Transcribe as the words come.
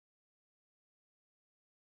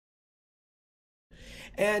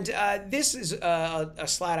And this is a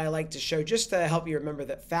slide I like to show just to help you remember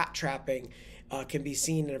that fat trapping can be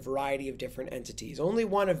seen in a variety of different entities. Only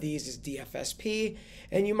one of these is DFSP,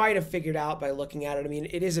 and you might have figured out by looking at it. I mean,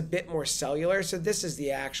 it is a bit more cellular, so this is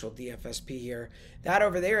the actual DFSP here. That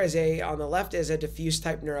over there is on the left is a diffuse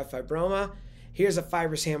type neurofibroma. Here's a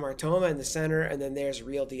fibrous hamartoma in the center, and then there's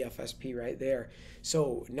real DFSP right there.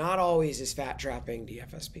 So not always is fat trapping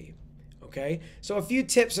DFSP. Okay, so a few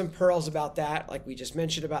tips and pearls about that, like we just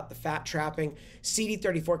mentioned about the fat trapping.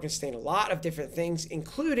 CD34 can stain a lot of different things,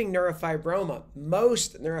 including neurofibroma.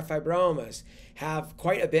 Most neurofibromas have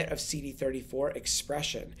quite a bit of CD34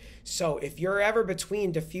 expression. So if you're ever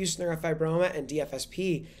between diffuse neurofibroma and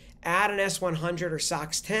DFSP, add an S100 or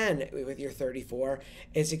SOX10 with your 34.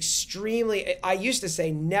 It's extremely, I used to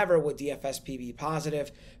say never would DFSP be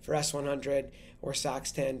positive for S100 or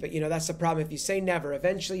SOX10, but that's the problem. If you say never,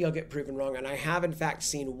 eventually you'll get proven wrong. And I have in fact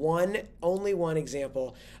seen only one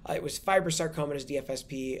example. It was fibrosarcoma as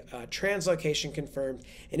DFSP, translocation confirmed,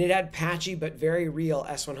 and it had patchy but very real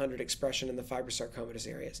S100 expression in the fibrosarcomatous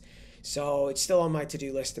areas. So it's still on my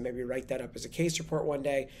to-do list to maybe write that up as a case report one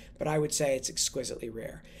day, but I would say it's exquisitely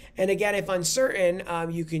rare. And again, if uncertain,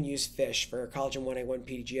 you can use FISH for collagen 1A1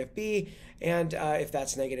 PDGFB, and if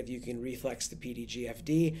that's negative, you can reflex the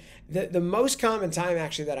PDGFD. The most common time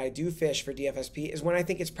actually that I do FISH for DFSP is when I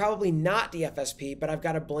think it's probably not DFSP, but I've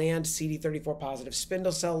got a bland CD34 positive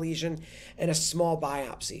spindle cell lesion and a small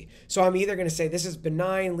biopsy. So I'm either going to say this is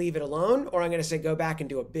benign, leave it alone, or I'm going to say go back and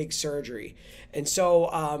do a big surgery. And so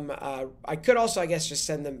I could also, I guess, just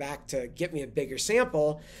send them back to get me a bigger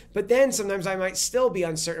sample, but then sometimes I might still be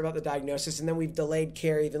uncertain about the diagnosis, and then we've delayed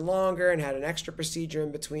care even longer and had an extra procedure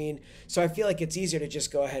in between. So I feel like it's easier to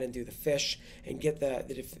just go ahead and do the FISH and get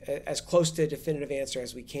as close to a definitive answer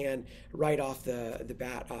as we can right off the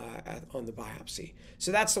bat on the biopsy.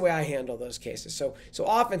 So that's the way I handle those cases. So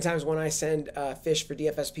oftentimes when I send FISH for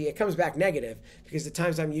DFSP, it comes back negative because the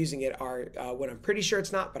times I'm using it are when I'm pretty sure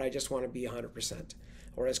it's not, but I just want to be 100%.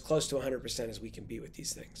 Or as close to 100% as we can be with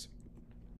these things.